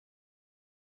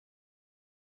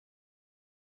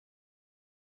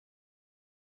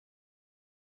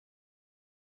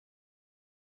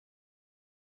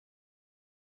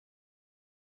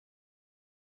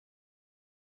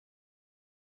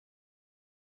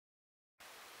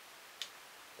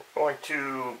Going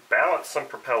to balance some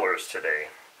propellers today.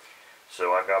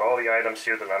 So I've got all the items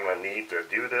here that I'm going to need to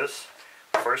do this.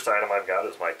 The first item I've got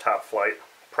is my top Flite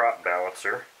prop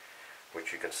balancer,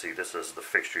 which you can see this is the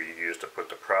fixture you use to put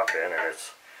the prop in, and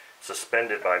it's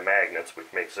suspended by magnets,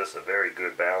 which makes this a very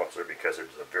good balancer because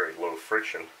it's a very low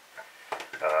friction.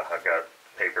 I've got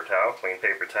paper towel, clean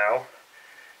paper towel,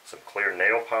 some clear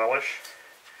nail polish,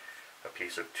 a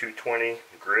piece of 220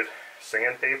 grit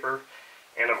sandpaper,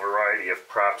 and a variety of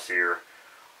props here.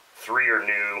 3 are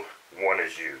new, 1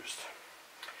 is used.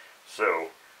 So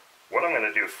what I'm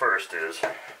going to do first is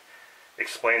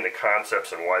explain the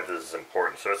concepts and why this is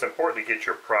important. So it's important to get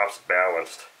your props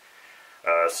balanced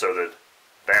so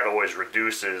that always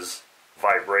reduces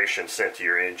vibration sent to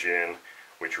your engine,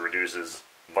 which reduces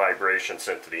vibration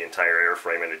sent to the entire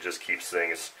airframe, and it just keeps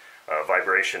things.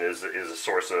 Vibration is a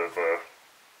source of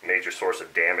major source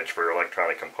of damage for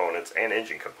electronic components and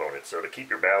engine components. So to keep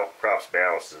your props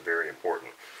balanced is very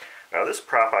important. Now this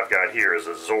prop I've got here is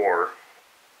a Zor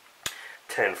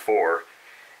 10-4,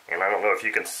 and I don't know if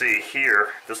you can see here,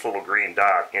 this little green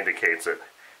dot indicates it.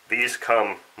 These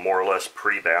come more or less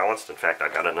pre-balanced. In fact,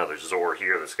 I've got another Zor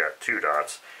here that's got 2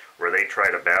 dots where they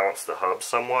try to balance the hub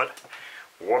somewhat.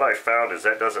 What I found is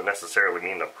that doesn't necessarily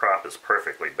mean the prop is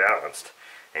perfectly balanced,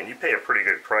 and you pay a pretty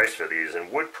good price for these.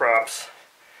 And wood props,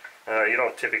 you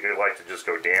don't typically like to just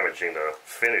go damaging the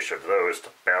finish of those to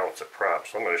balance a prop.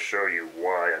 So I'm going to show you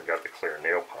why I've got the clear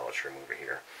nail polish remover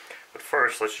here. But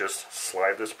first, let's just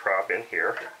slide this prop in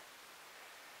here.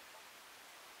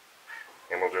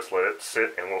 And we'll just let it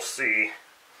sit, and we'll see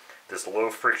this low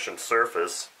friction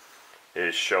surface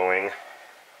is showing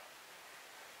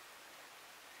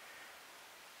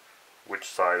which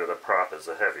side of the prop is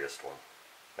the heaviest one.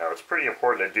 Now it's pretty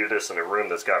important to do this in a room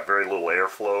that's got very little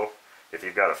airflow. If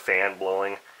you've got a fan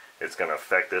blowing, it's going to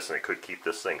affect this, and it could keep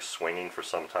this thing swinging for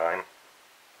some time.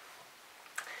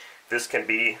 This can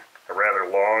be a rather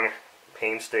long,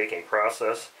 painstaking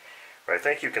process, but I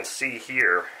think you can see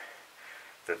here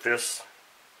that this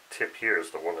tip here is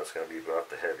the one that's going to be about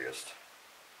the heaviest.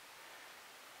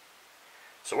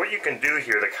 So what you can do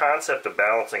here, the concept of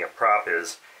balancing a prop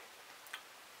is,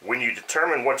 when you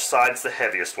determine which side's the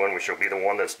heaviest one, which will be the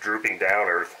one that's drooping down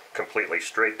or completely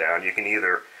straight down, you can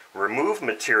either remove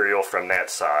material from that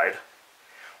side,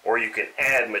 or you can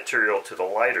add material to the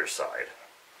lighter side.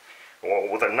 Well,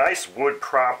 with a nice wood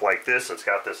prop like this, it's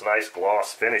got this nice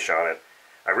gloss finish on it,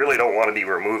 I really don't want to be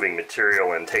removing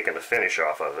material and taking the finish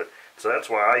off of it. So that's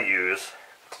why I use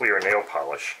clear nail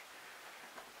polish.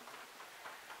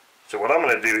 So what I'm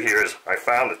going to do here is, I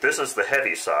found that this is the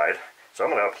heavy side, so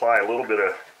I'm going to apply a little bit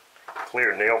of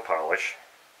clear nail polish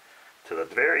to the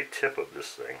very tip of this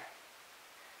thing.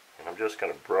 And I'm just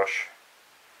going to brush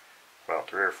about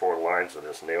 3 or 4 lines of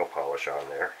this nail polish on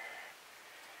there.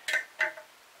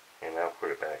 And now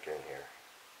put it back in here.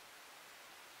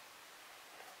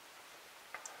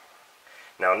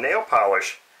 Now nail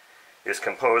polish is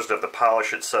composed of the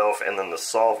polish itself and then the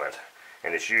solvent.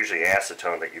 And it's usually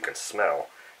acetone that you can smell.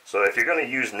 So if you're going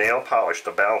to use nail polish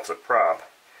to balance a prop,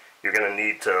 you're going to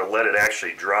need to let it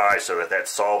actually dry so that that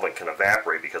solvent can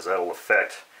evaporate, because that'll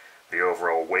affect the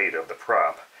overall weight of the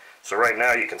prop. So right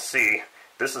now you can see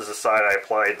this is the side I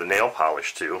applied the nail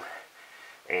polish to,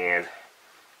 and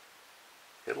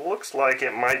it looks like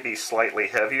it might be slightly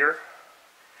heavier,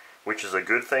 which is a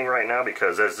good thing right now,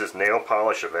 because as this nail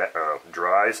polish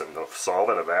dries and the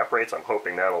solvent evaporates, I'm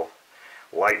hoping that'll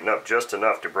lighten up just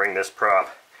enough to bring this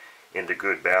prop into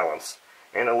good balance.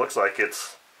 And it looks like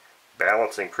it's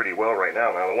balancing pretty well right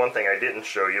now. Now the one thing I didn't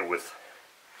show you with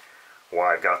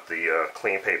why I've got the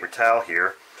clean paper towel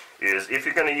here is, if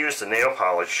you're going to use the nail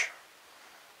polish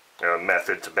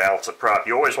method to balance a prop,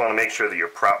 you always want to make sure that your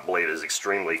prop blade is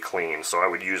extremely clean. So I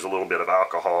would use a little bit of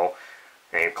alcohol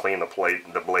and clean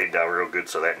the blade down real good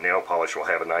so that nail polish will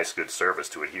have a nice good surface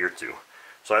to adhere to.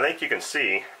 So I think you can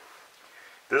see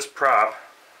this prop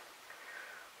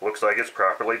looks like it's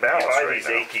properly balanced right now. These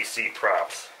APC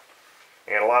props,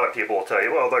 and a lot of people will tell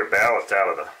you, well, they're balanced out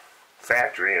of the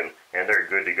factory and they're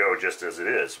good to go just as it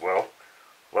is. Well,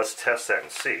 let's test that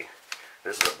and see.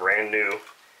 This is a brand new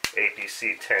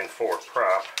APC 10-4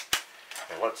 prop,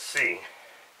 and let's see.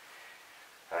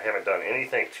 I haven't done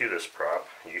anything to this prop.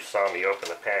 You saw me open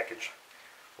the package.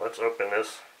 Let's open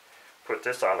this, put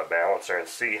this on the balancer, and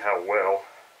see how well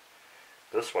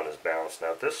this one is balanced.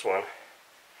 Now this one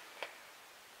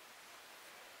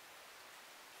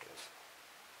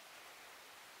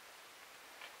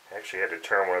I actually had to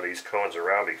turn one of these cones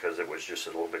around because it was just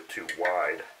a little bit too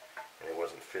wide and it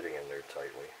wasn't fitting in there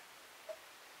tightly.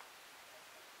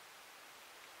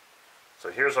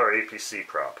 So here's our APC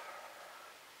prop.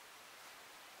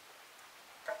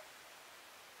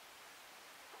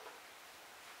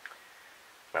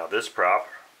 this prop,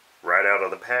 right out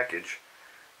of the package,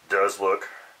 does look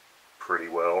pretty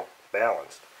well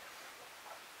balanced.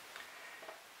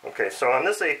 Okay, so on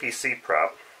this APC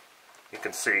prop, you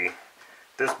can see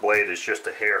this blade is just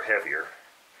a hair heavier.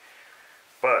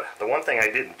 But the one thing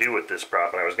I didn't do with this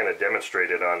prop, and I was going to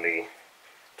demonstrate it on the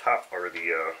top, or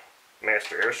the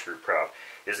master air screw prop,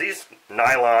 is these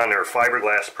nylon or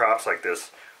fiberglass props like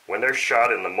this, when they're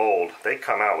shot in the mold, they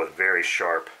come out with very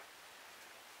sharp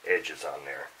edges on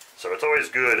there. So it's always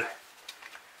good,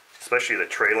 especially the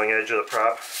trailing edge of the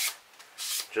prop,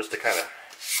 just to kind of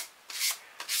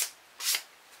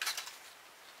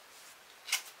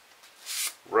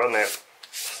run that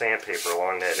sandpaper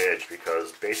along that edge,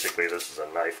 because basically this is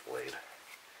a knife blade.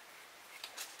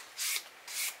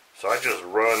 So I just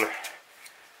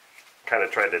kind of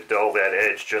tried to dull that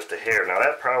edge just a hair. Now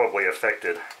that probably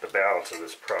affected the balance of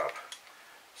this prop.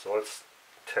 So let's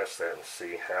test that and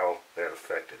see how that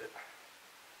affected it.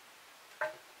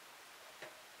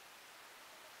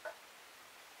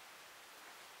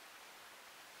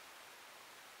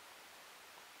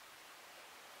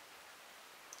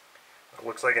 It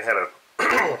looks like it had a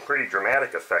pretty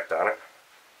dramatic effect on it.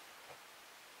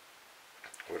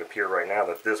 It would appear right now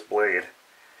that this blade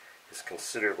is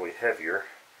considerably heavier.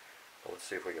 But let's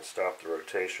see if we can stop the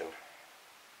rotation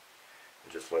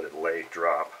and just let it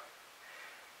drop.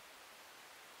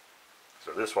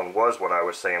 So this one was what I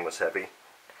was saying was heavy.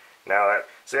 Now,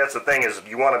 see, that's the thing, is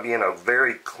you want to be in a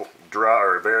very dry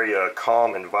or very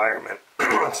calm environment.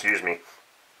 Excuse me.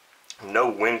 No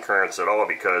wind currents at all,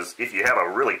 because if you have a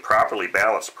really properly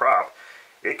balanced prop,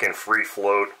 it can free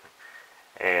float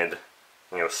and,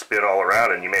 you know, spit all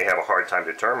around, and you may have a hard time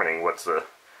determining what's the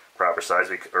proper size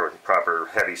or proper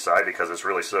heavy side, because it's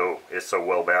really so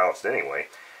well balanced anyway.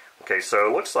 Okay, so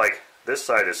it looks like this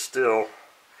side is still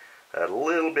a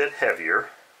little bit heavier.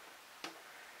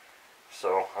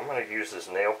 So I'm going to use this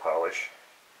nail polish,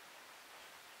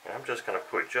 and I'm just going to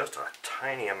put just a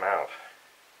tiny amount.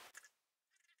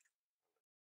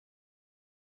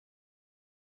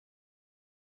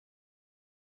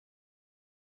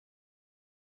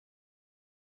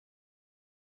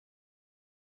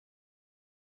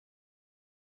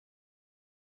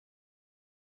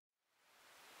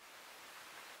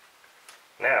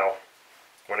 Now,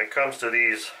 when it comes to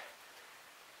these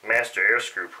master air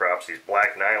screw props, these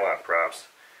black nylon props,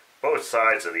 both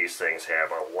sides of these things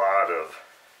have a lot of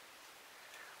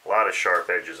sharp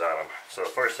edges on them. So the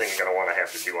first thing you're going to want to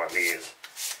have to do on these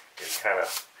is kind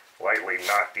of lightly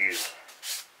knock these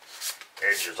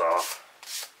edges off,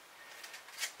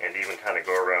 and even kind of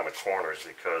go around the corners,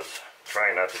 because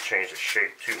trying not to change the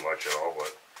shape too much at all,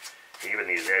 but even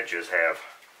these edges have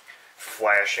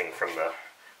flashing from the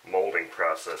molding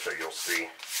process that you'll see.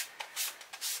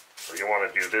 So you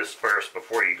want to do this first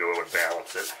before you go and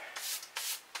balance it.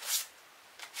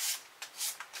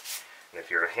 And if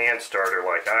you're a hand starter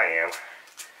like I am,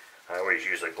 I always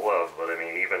use a glove, but I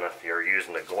mean, even if you're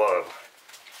using a glove,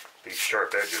 these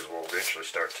sharp edges will eventually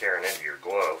start tearing into your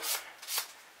glove.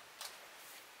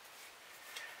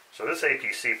 So this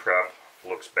APC prop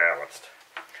looks balanced.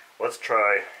 Let's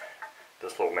try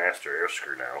this little master air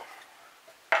screw now.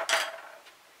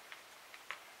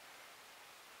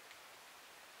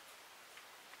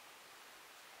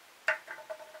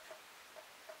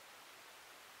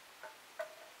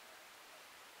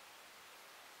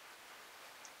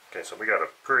 Okay, so we got a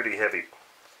pretty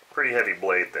heavy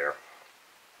blade there.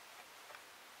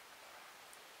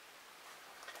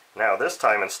 Now this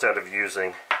time, instead of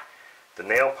using the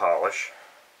nail polish,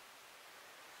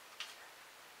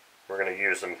 we're going to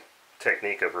use a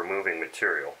technique of removing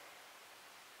material.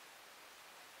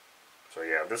 So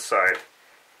yeah, this side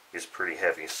is pretty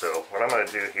heavy. So what I'm going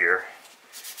to do here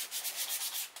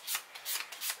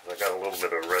is I got a little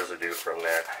bit of residue from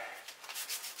that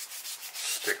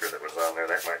sticker that was on there.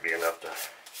 That might be enough to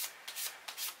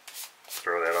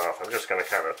throw that off. I'm just going to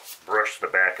kind of brush the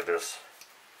back of this.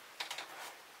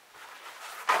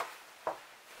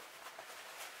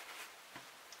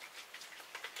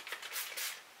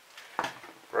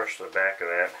 Brush the back of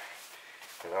that,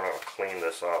 and I'm going to clean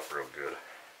this off real good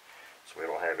so we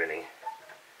don't have any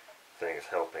things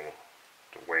helping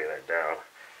to weigh that down.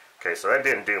 Okay, so that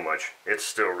didn't do much. It's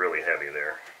still really heavy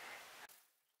there.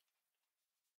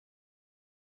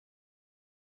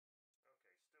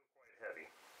 Heavy.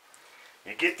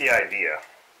 You get the idea.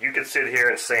 You could sit here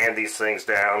and sand these things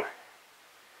down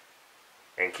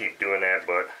and keep doing that,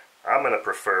 but I'm going to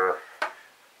prefer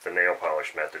the nail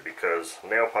polish method, because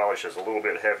nail polish is a little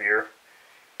bit heavier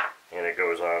and it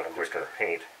goes on. I'm just going to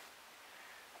paint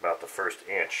about the first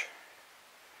inch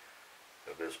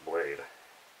of this blade.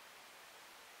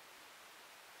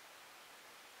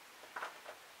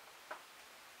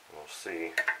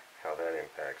 see how that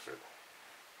impacts it.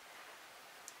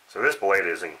 So this blade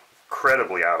is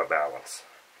incredibly out of balance.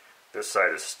 This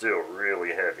side is still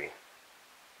really heavy.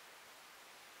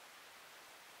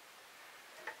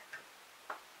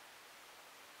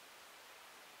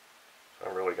 So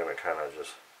I'm really going to kind of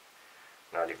just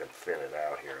not even thin it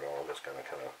out here at all. I'm just going to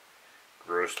kind of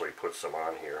grossly put some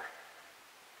on here.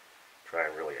 Try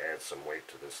and really add some weight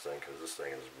to this thing because this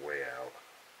thing is way out.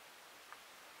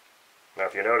 Now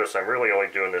if you notice, I'm really only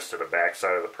doing this to the back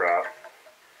side of the prop.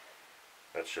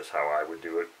 That's just how I would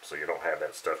do it, so you don't have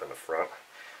that stuff in the front.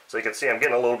 So you can see I'm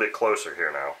getting a little bit closer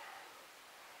here now.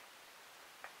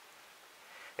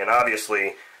 And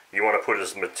obviously you want to put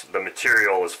the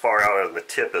material as far out of the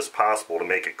tip as possible to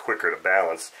make it quicker to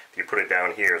balance. If you put it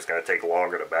down here, it's going to take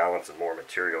longer to balance and more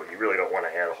material. You really don't want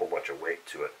to add a whole bunch of weight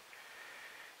to it.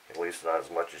 At least not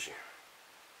as much as you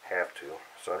have to.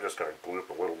 So I'm just going to gloop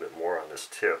a little bit more on this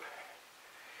tip.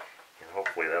 And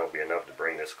hopefully that'll be enough to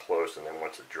bring this close, and then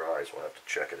once it dries we'll have to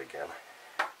check it again.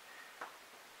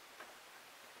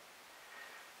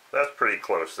 That's pretty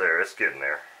close there. It's getting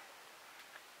there.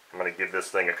 I'm going to give this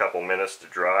thing a couple minutes to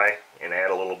dry and add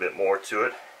a little bit more to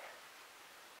it.